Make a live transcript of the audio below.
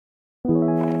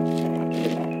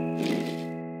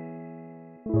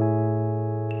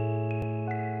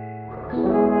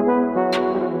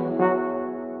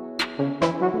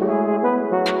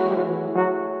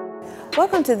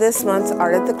Welcome to this month's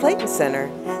Art at the Clayton Center.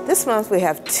 This month we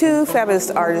have two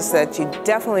fabulous artists that you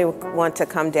definitely want to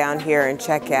come down here and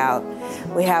check out.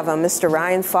 We have Mr.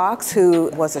 Ryan Fox,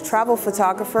 who was a travel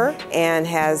photographer and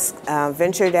has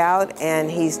ventured out,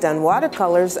 and he's done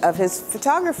watercolors of his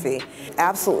photography.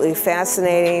 Absolutely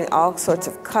fascinating, all sorts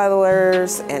of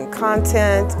colors and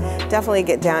content. Definitely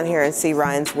get down here and see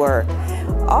Ryan's work.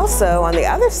 Also, on the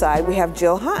other side, we have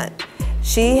Jill Hunt.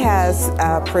 She has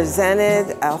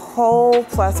presented a whole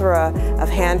plethora of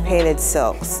hand-painted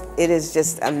silks. It is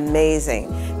just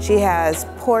amazing. She has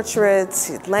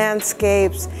portraits,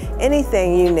 landscapes,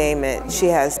 anything you name it. She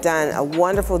has done a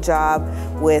wonderful job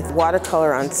with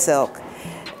watercolor on silk.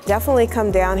 Definitely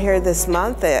come down here this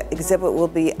month. The exhibit will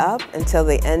be up until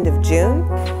the end of June.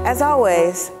 As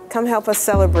always, come help us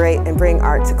celebrate and bring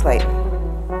art to Clayton.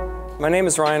 My name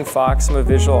is Ryan Fox. I'm a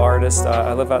visual artist.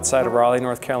 I live outside of Raleigh,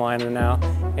 North Carolina now,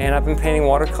 and I've been painting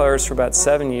watercolors for about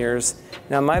 7 years.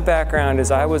 Now my background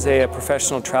is I was a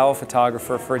professional travel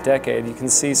photographer for a decade. You can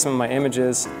see some of my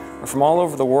images are from all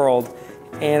over the world,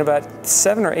 and about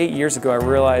 7 or 8 years ago I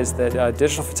realized that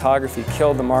digital photography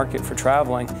killed the market for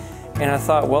traveling, and I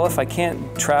thought, well, if I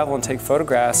can't travel and take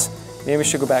photographs, maybe I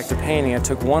should go back to painting. I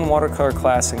took one watercolor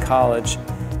class in college,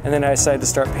 and then I decided to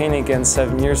start painting again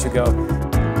 7 years ago.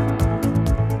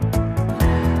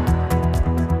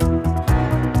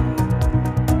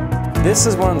 This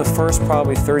is one of the first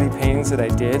probably 30 paintings that I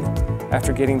did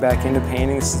after getting back into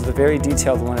painting. This is a very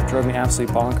detailed one. It drove me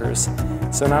absolutely bonkers.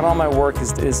 So not all my work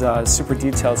is super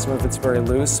detailed. Some of it's very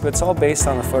loose, but it's all based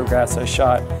on the photographs I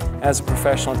shot as a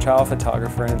professional travel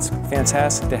photographer. And it's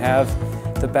fantastic to have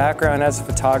the background as a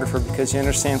photographer because you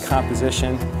understand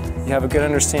composition, you have a good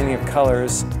understanding of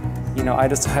colors. You know, I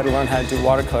just had to learn how to do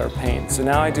watercolor paint. So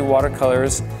now I do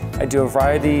watercolors. I do a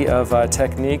variety of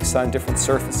techniques on different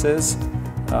surfaces.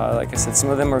 Like I said, some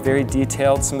of them are very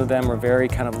detailed, some of them are very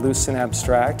kind of loose and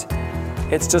abstract.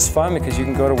 It's just fun because you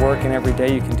can go to work and every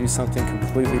day you can do something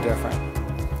completely different.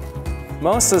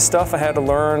 Most of the stuff I had to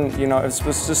learn, you know, it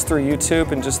was just through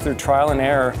YouTube and just through trial and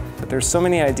error. But there's so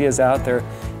many ideas out there,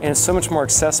 and it's so much more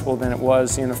accessible than it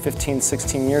was, you know, 15,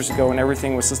 16 years ago when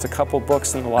everything was just a couple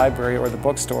books in the library or the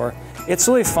bookstore. It's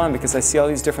really fun because I see all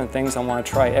these different things I want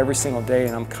to try every single day,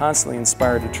 and I'm constantly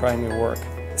inspired to try new work.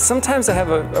 Sometimes I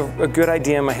have a good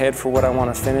idea in my head for what I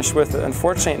want to finish with.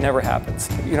 Unfortunately, it never happens.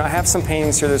 You know, I have some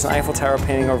paintings here. There's an Eiffel Tower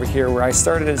painting over here where I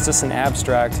started as just an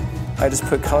abstract. I just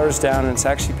put colors down and it's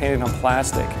actually painted on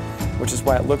plastic, which is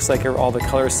why it looks like all the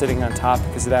colors sitting on top,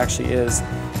 because it actually is.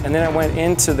 And then I went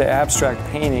into the abstract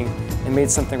painting and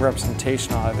made something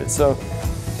representational out of it. So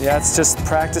yeah, it's just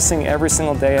practicing every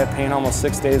single day. I paint almost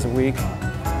 6 days a week.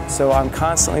 So I'm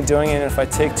constantly doing it, and if I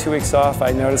take 2 weeks off,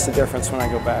 I notice a difference when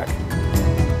I go back.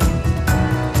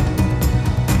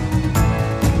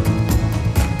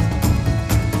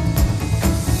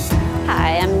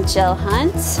 I'm Jill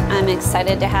Hunt. I'm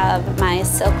excited to have my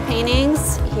silk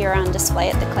paintings here on display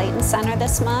at the Clayton Center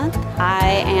this month.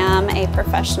 I am a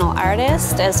professional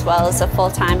artist as well as a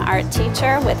full-time art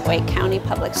teacher with Wake County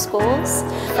Public Schools.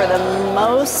 For the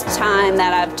most time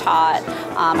that I've taught,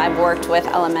 I've worked with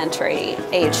elementary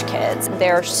age kids.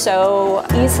 They're so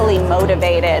easily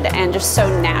motivated and just so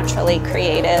naturally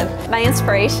creative. My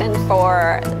inspiration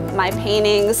for my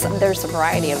paintings, there's a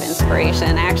variety of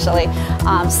inspiration actually.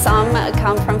 Some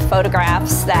come from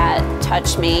photographs that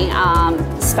touch me,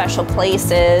 special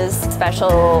places,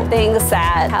 special things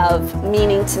that have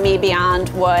meaning to me beyond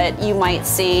what you might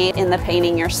see in the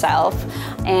painting yourself.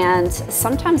 And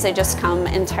sometimes they just come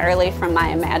entirely from my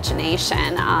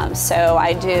imagination. So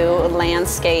I do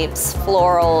landscapes,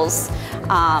 florals,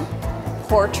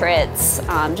 portraits,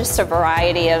 just a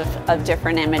variety of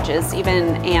different images,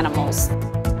 even animals.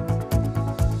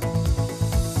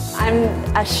 I'm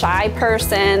a shy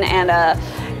person and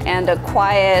a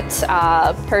quiet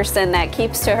person that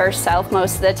keeps to herself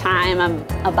most of the time.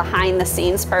 I'm a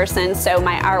behind-the-scenes person, so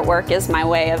my artwork is my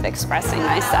way of expressing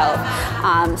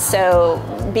myself.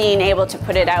 So being able to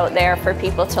put it out there for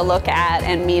people to look at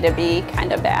and me to be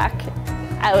kind of back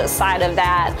outside of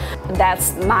that,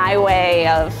 that's my way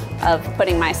of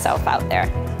putting myself out there.